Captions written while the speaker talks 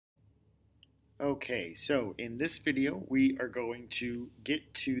Okay, so in this video, we are going to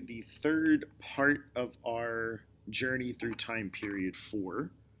get to the third part of our journey through time period 4.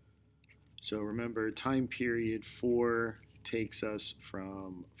 So remember, time period 4 takes us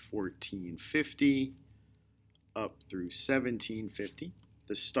from 1450 up through 1750,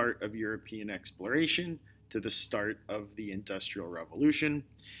 the start of European exploration, to the start of the Industrial Revolution.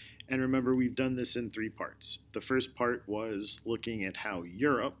 And remember, we've done this in 3 parts. The first part was looking at how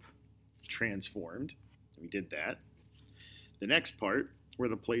Europe transformed. We did that. The next part were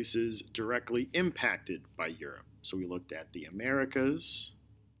the places directly impacted by Europe. So we looked at the Americas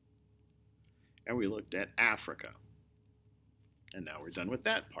and we looked at Africa. And now we're done with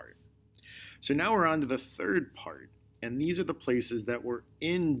that part. So now we're on to the third part, and these are the places that were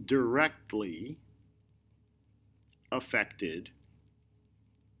indirectly affected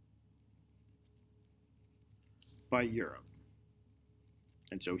by Europe.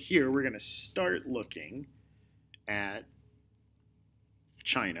 And so here we're going to start looking at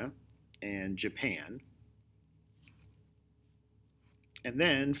China and Japan. And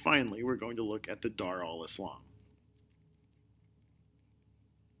then finally we're going to look at the Dar al-Islam.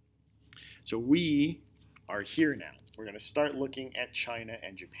 So we are here now. We're going to start looking at China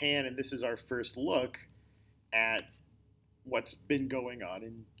and Japan, and this is our first look at what's been going on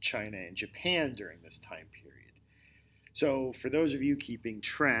in China and Japan during this time period. So for those of you keeping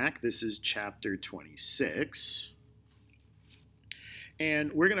track, this is chapter 26.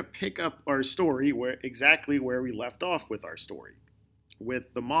 And we're going to pick up our story exactly where we left off with our story,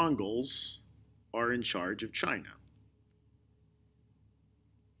 with the Mongols are in charge of China.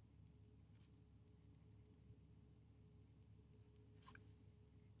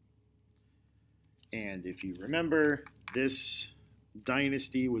 And if you remember, this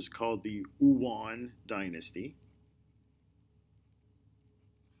dynasty was called the Yuan Dynasty.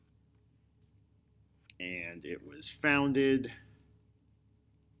 And it was founded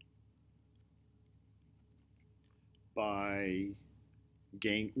by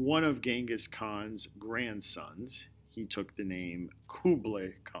one of Genghis Khan's grandsons. He took the name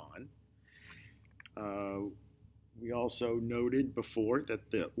Kublai Khan. We also noted before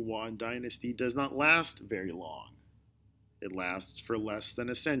that the Yuan Dynasty does not last very long. It lasts for less than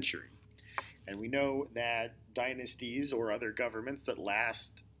a century. And we know that dynasties or other governments that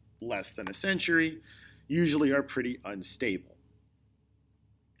last less than a century usually are pretty unstable.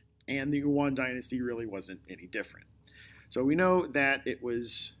 And the Yuan Dynasty really wasn't any different. So we know that it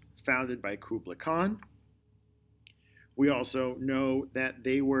was founded by Kublai Khan. We also know that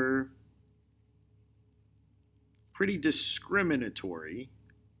they were pretty discriminatory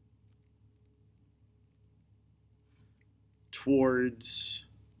towards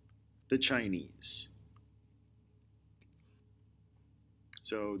the Chinese.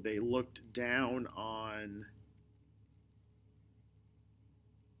 So they looked down on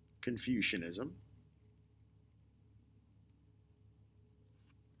Confucianism.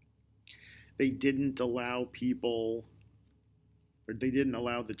 They didn't allow people, or they didn't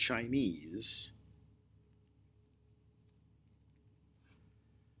allow the Chinese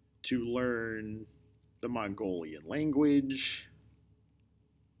to learn the Mongolian language,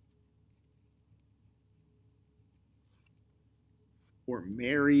 or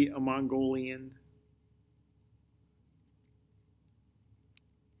marry a Mongolian.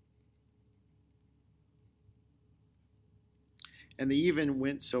 And they even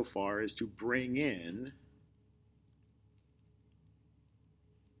went so far as to bring in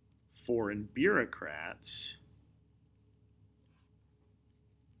foreign bureaucrats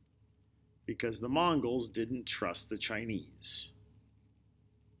because the Mongols didn't trust the Chinese.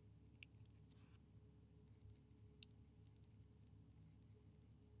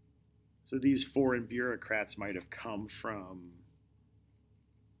 So these foreign bureaucrats might have come from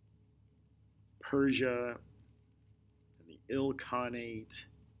Persia and the Ilkhanate,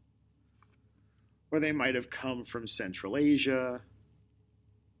 or they might have come from Central Asia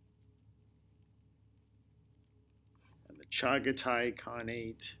and the Chagatai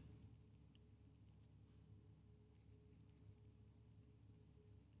Khanate.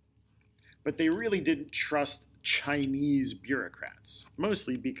 But they really didn't trust Chinese bureaucrats,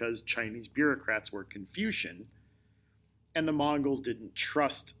 mostly because Chinese bureaucrats were Confucian, and the Mongols didn't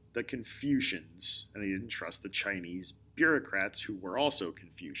trust the Confucians, and they didn't trust the Chinese bureaucrats who were also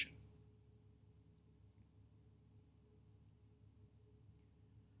Confucian.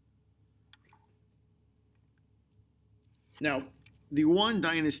 Now, the Yuan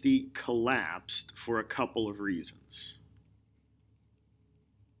Dynasty collapsed for a couple of reasons.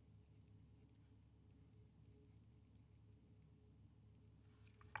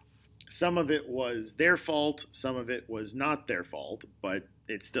 some of it was their fault, some of it was not their fault, but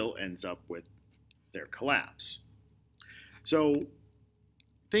it still ends up with their collapse. So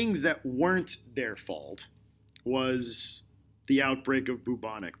things that weren't their fault was the outbreak of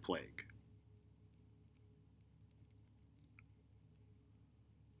bubonic plague.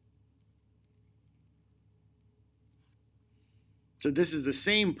 So this is the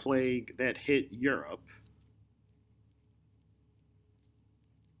same plague that hit Europe.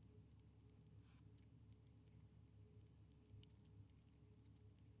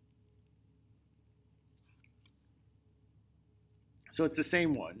 So it's the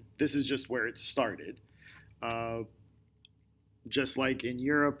same one. This is just where it started. Just like in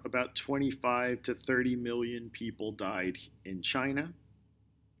Europe, about 25 to 30 million people died in China.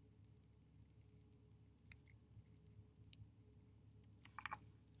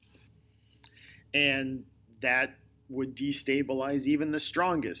 And that would destabilize even the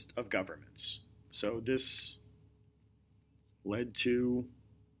strongest of governments. So this led to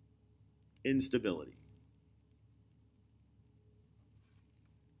instability.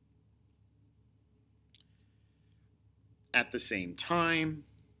 At the same time,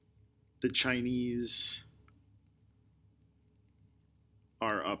 the Chinese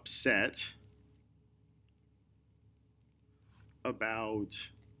are upset about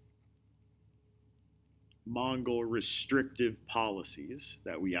Mongol restrictive policies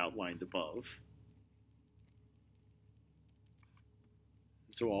that we outlined above.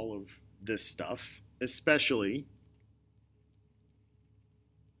 So all of this stuff, especially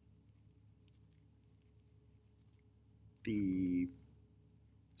the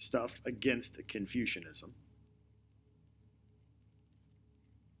stuff against Confucianism.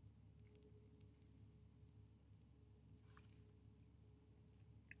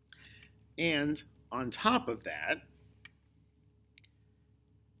 And on top of that,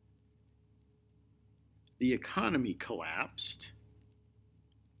 the economy collapsed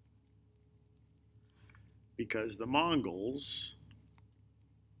because the Mongols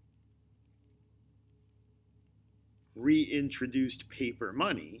reintroduced paper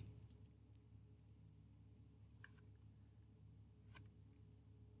money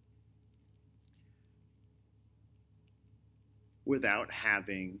without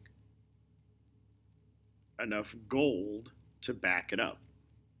having enough gold to back it up.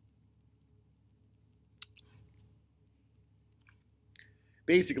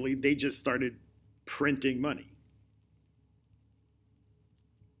 Basically, they just started printing money.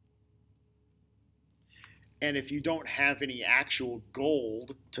 And if you don't have any actual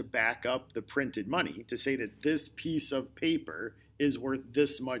gold to back up the printed money, to say that this piece of paper is worth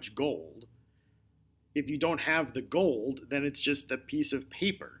this much gold, if you don't have the gold, then it's just a piece of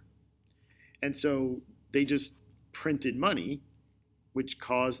paper. And so they just printed money, which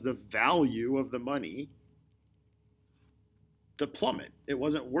caused the value of the money to plummet. It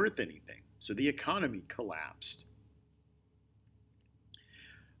wasn't worth anything. So the economy collapsed.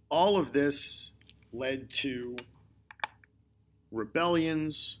 All of this led to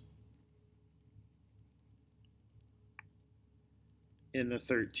rebellions in the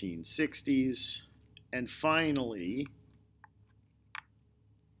 1360s, and finally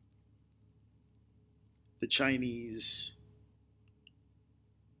the Chinese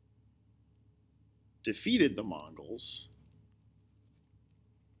defeated the Mongols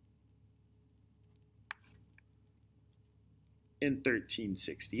in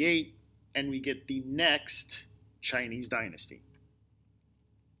 1368, and we get the next Chinese dynasty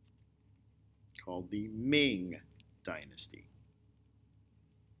called the Ming Dynasty.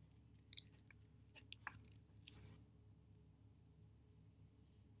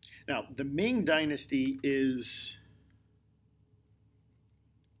 Now, the Ming Dynasty is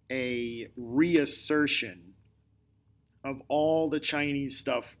a reassertion of all the Chinese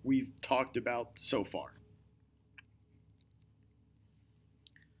stuff we've talked about so far.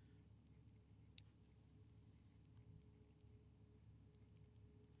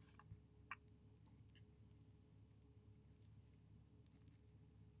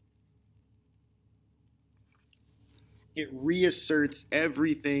 It reasserts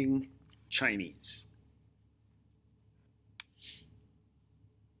everything Chinese.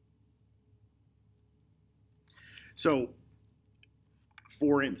 So,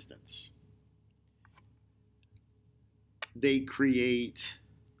 for instance, they create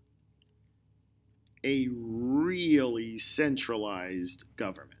a really centralized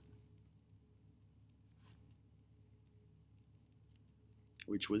government,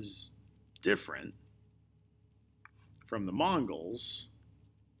 which was different from the Mongols,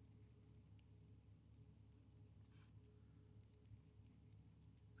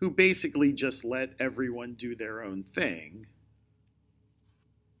 who basically just let everyone do their own thing.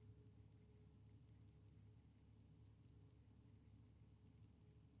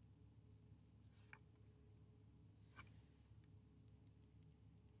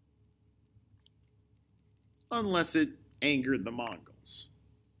 Unless it angered the Mongols.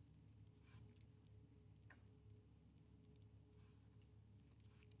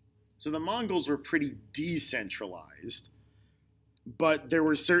 So the Mongols were pretty decentralized, but there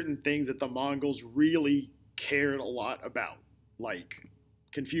were certain things that the Mongols really cared a lot about, like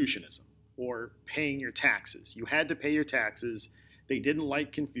Confucianism or paying your taxes. You had to pay your taxes. They didn't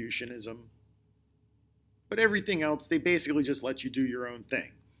like Confucianism, but everything else, they basically just let you do your own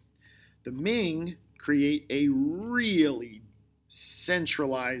thing. The Ming create a really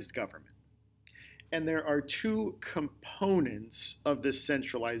centralized government. And there are two components of this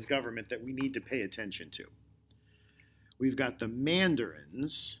centralized government that we need to pay attention to. We've got the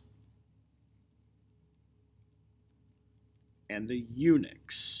mandarins and the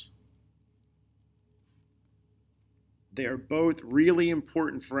eunuchs. They are both really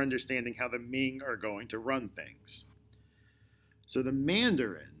important for understanding how the Ming are going to run things. So the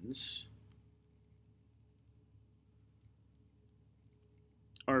mandarins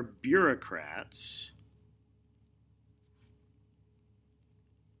are bureaucrats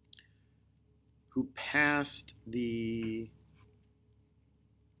who passed the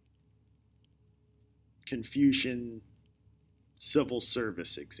Confucian civil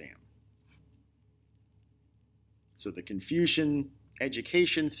service exam. So the Confucian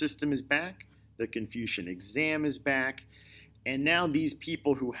education system is back, the Confucian exam is back, and now these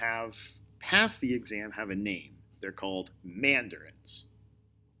people who have passed the exam have a name. They're called mandarins.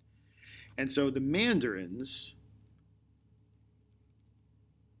 And so the mandarins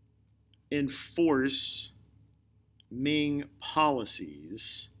enforce Ming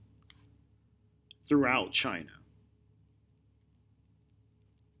policies throughout China.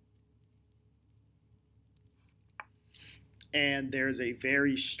 And there's a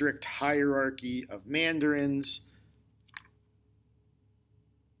very strict hierarchy of mandarins.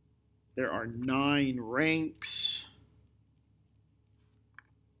 There are 9 ranks.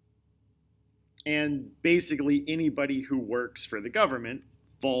 And basically anybody who works for the government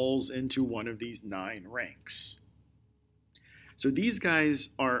falls into one of these 9 ranks. So these guys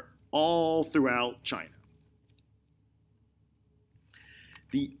are all throughout China.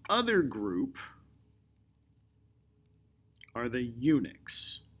 The other group are the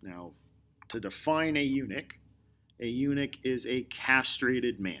eunuchs. Now, to define a eunuch is a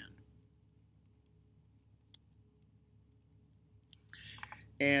castrated man.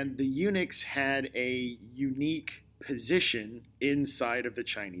 And the eunuchs had a unique position inside of the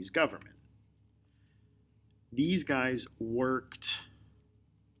Chinese government. These guys worked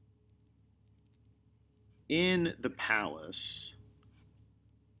in the palace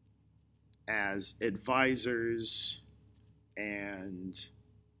as advisors and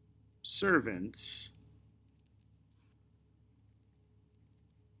servants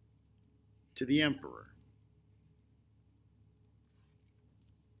to the emperor.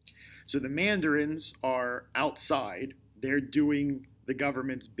 So the mandarins are outside. They're doing the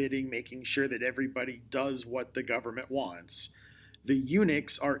government's bidding, making sure that everybody does what the government wants. The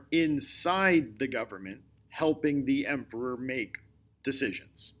eunuchs are inside the government, helping the emperor make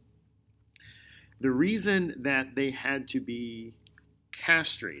decisions. The reason that they had to be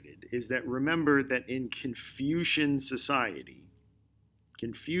castrated is that, remember that in Confucian society,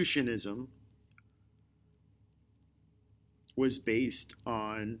 Confucianism was based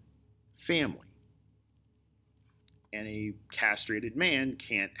on family. And a castrated man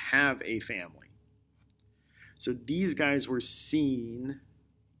can't have a family. So these guys were seen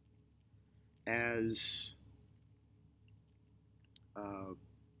as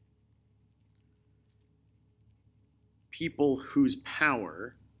people whose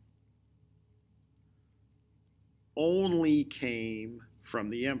power only came from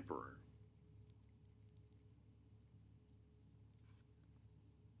the emperor.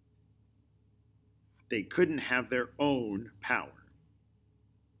 They couldn't have their own power.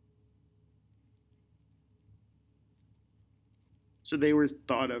 So they were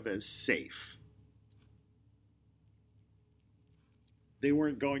thought of as safe. They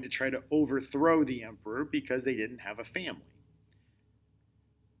weren't going to try to overthrow the emperor because they didn't have a family.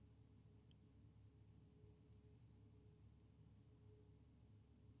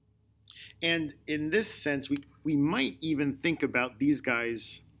 And in this sense, we might even think about these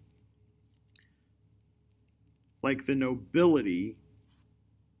guys like the nobility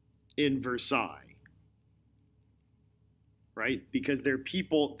in Versailles. right? Because they're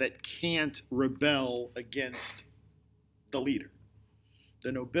people that can't rebel against the leader.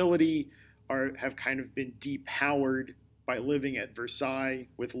 The nobility have kind of been depowered by living at Versailles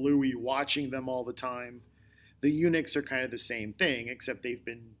with Louis watching them all the time. The eunuchs are kind of the same thing, except they've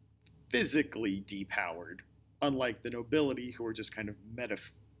been physically depowered, unlike the nobility who are just kind of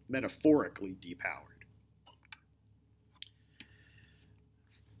metaphorically depowered.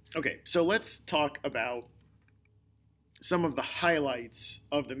 Okay, so let's talk about some of the highlights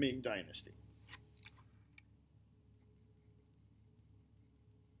of the Ming Dynasty.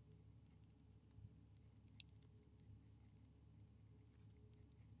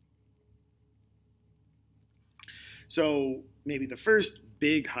 So maybe the first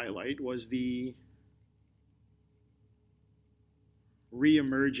big highlight was the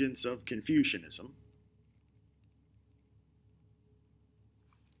reemergence of Confucianism.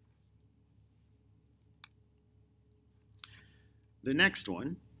 The next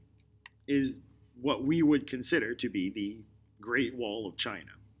one is what we would consider to be the Great Wall of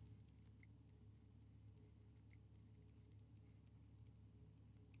China.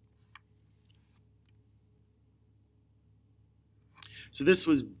 So this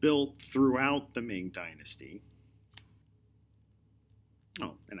was built throughout the Ming Dynasty.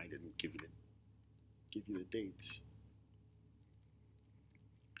 Oh, and I didn't give you the dates.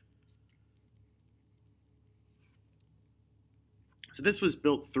 So this was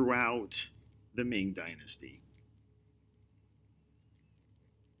built throughout the Ming Dynasty.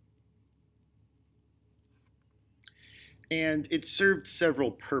 And it served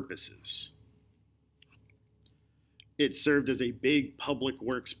several purposes. It served as a big public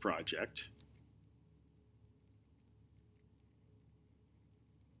works project.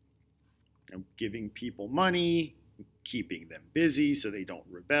 Giving people money, keeping them busy so they don't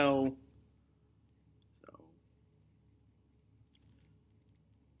rebel.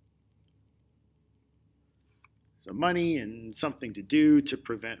 So money and something to do to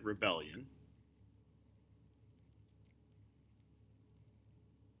prevent rebellion.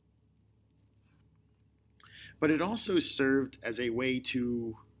 But it also served as a way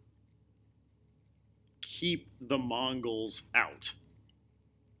to keep the Mongols out.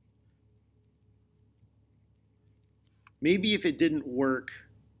 Maybe if it didn't work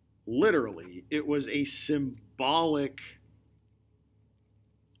literally, it was a symbolic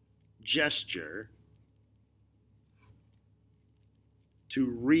gesture to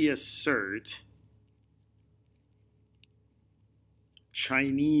reassert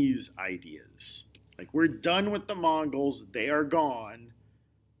Chinese ideas. Like, we're done with the Mongols, they are gone.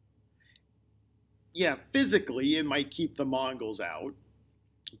 Yeah, physically it might keep the Mongols out,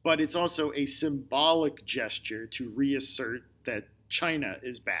 but it's also a symbolic gesture to reassert that China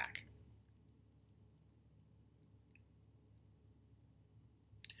is back.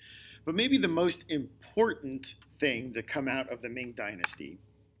 But maybe the most important thing to come out of the Ming Dynasty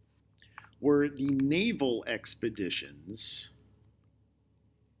were the naval expeditions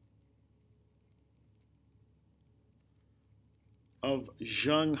of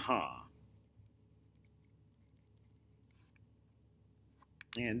Zheng He.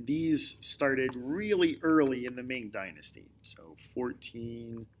 And these started really early in the Ming Dynasty, so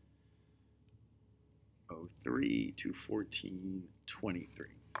 1403 to 1423.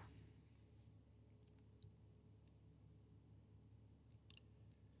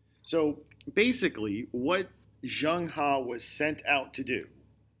 So basically, what Zheng He was sent out to do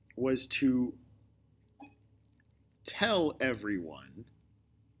was to tell everyone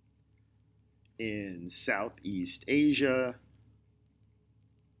in Southeast Asia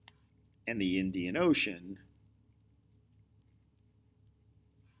and the Indian Ocean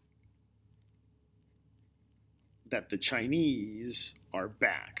that the Chinese are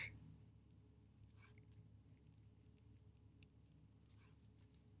back.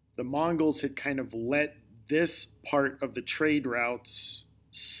 The Mongols had kind of let this part of the trade routes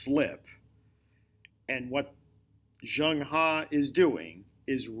slip, and what Zheng He is doing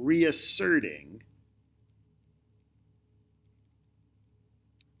is reasserting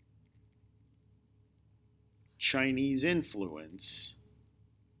Chinese influence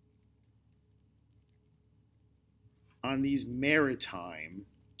on these maritime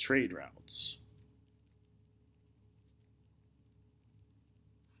trade routes.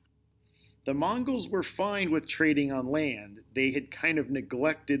 The Mongols were fine with trading on land. They had kind of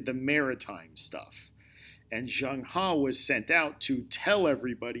neglected the maritime stuff. And Zheng He was sent out to tell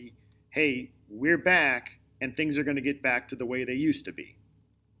everybody, hey, we're back, and things are going to get back to the way they used to be.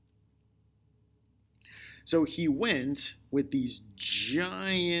 So he went with these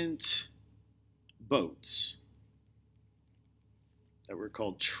giant boats. that were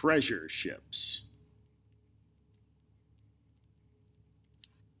called treasure ships.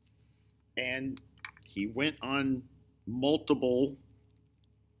 And he went on multiple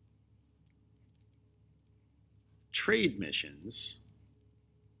trade missions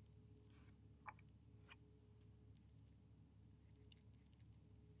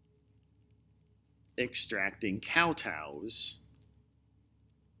extracting kowtows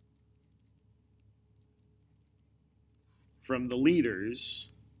from the leaders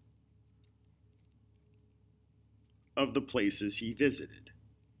of the places he visited.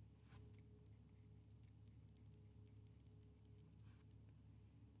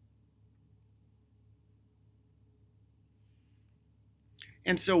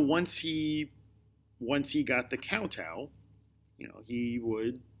 And so once he got the kowtow, he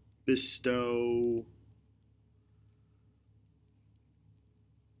would bestow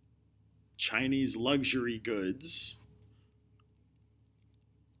Chinese luxury goods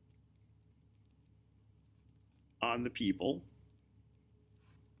on the people,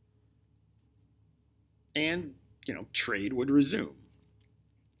 and trade would resume.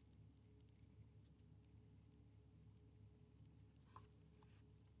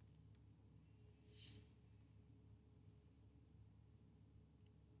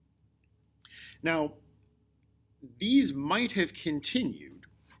 Now, these might have continued.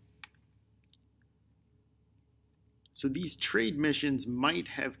 So these trade missions might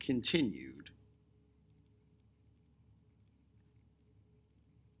have continued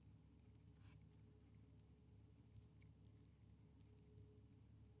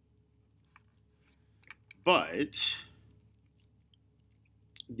but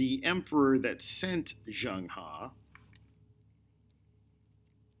the emperor that sent Zheng He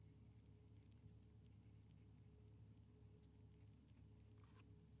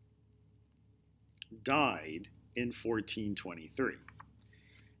died in 1423.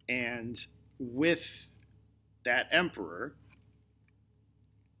 And with that emperor,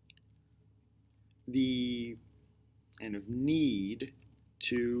 the kind of need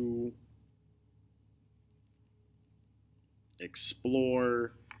to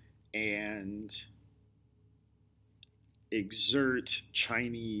explore and exert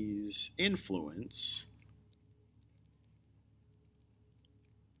Chinese influence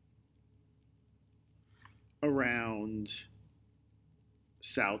around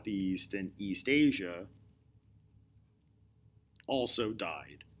Southeast and East Asia also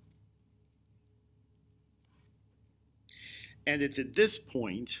died. And it's at this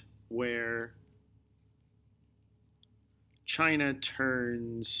point where China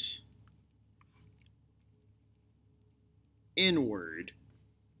turns inward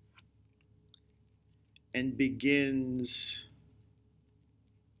and begins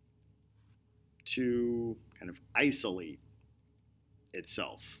to kind of isolate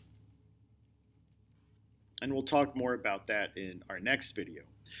itself. And we'll talk more about that in our next video.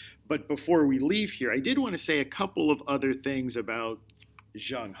 But before we leave here, I did want to say a couple of other things about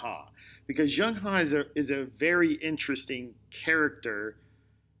Zheng He, because Zheng He is a very interesting character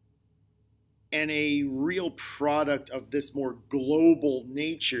and a real product of this more global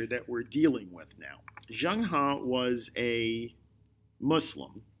nature that we're dealing with now. Zheng He was a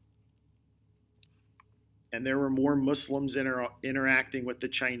Muslim, and there were more Muslims interacting with the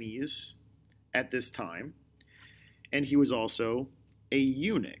Chinese at this time, and he was also a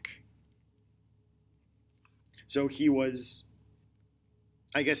eunuch. So he was,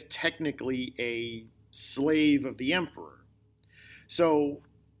 I guess, technically a slave of the emperor. So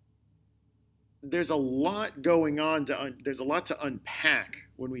there's a lot going on there's a lot to unpack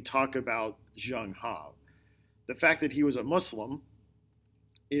when we talk about Zheng He. The fact that he was a Muslim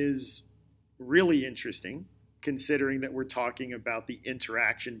is really interesting, considering that we're talking about the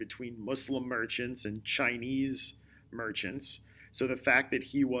interaction between Muslim merchants and Chinese merchants. So the fact that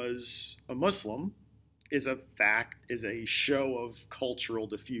he was a Muslim is a show of cultural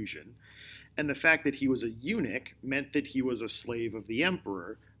diffusion. And the fact that he was a eunuch meant that he was a slave of the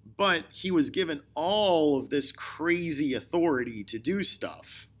emperor, but he was given all of this crazy authority to do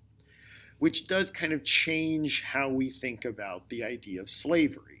stuff, which does kind of change how we think about the idea of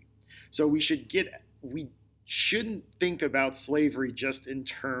slavery. So we shouldn't think about slavery just in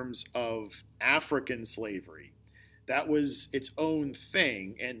terms of African slavery. That was its own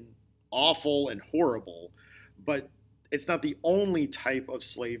thing and awful and horrible, but it's not the only type of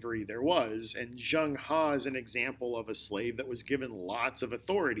slavery there was. And Zheng He is an example of a slave that was given lots of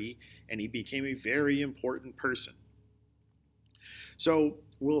authority, and he became a very important person. So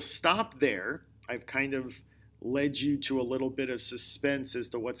we'll stop there. I've kind of led you to a little bit of suspense as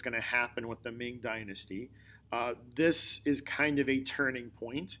to what's going to happen with the Ming Dynasty. This is kind of a turning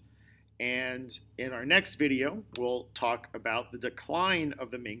point. And in our next video, we'll talk about the decline of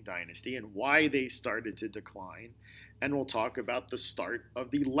the Ming Dynasty and why they started to decline. And we'll talk about the start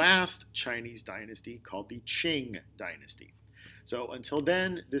of the last Chinese dynasty called the Qing Dynasty. So until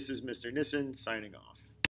then, this is Mr. Nissen signing off.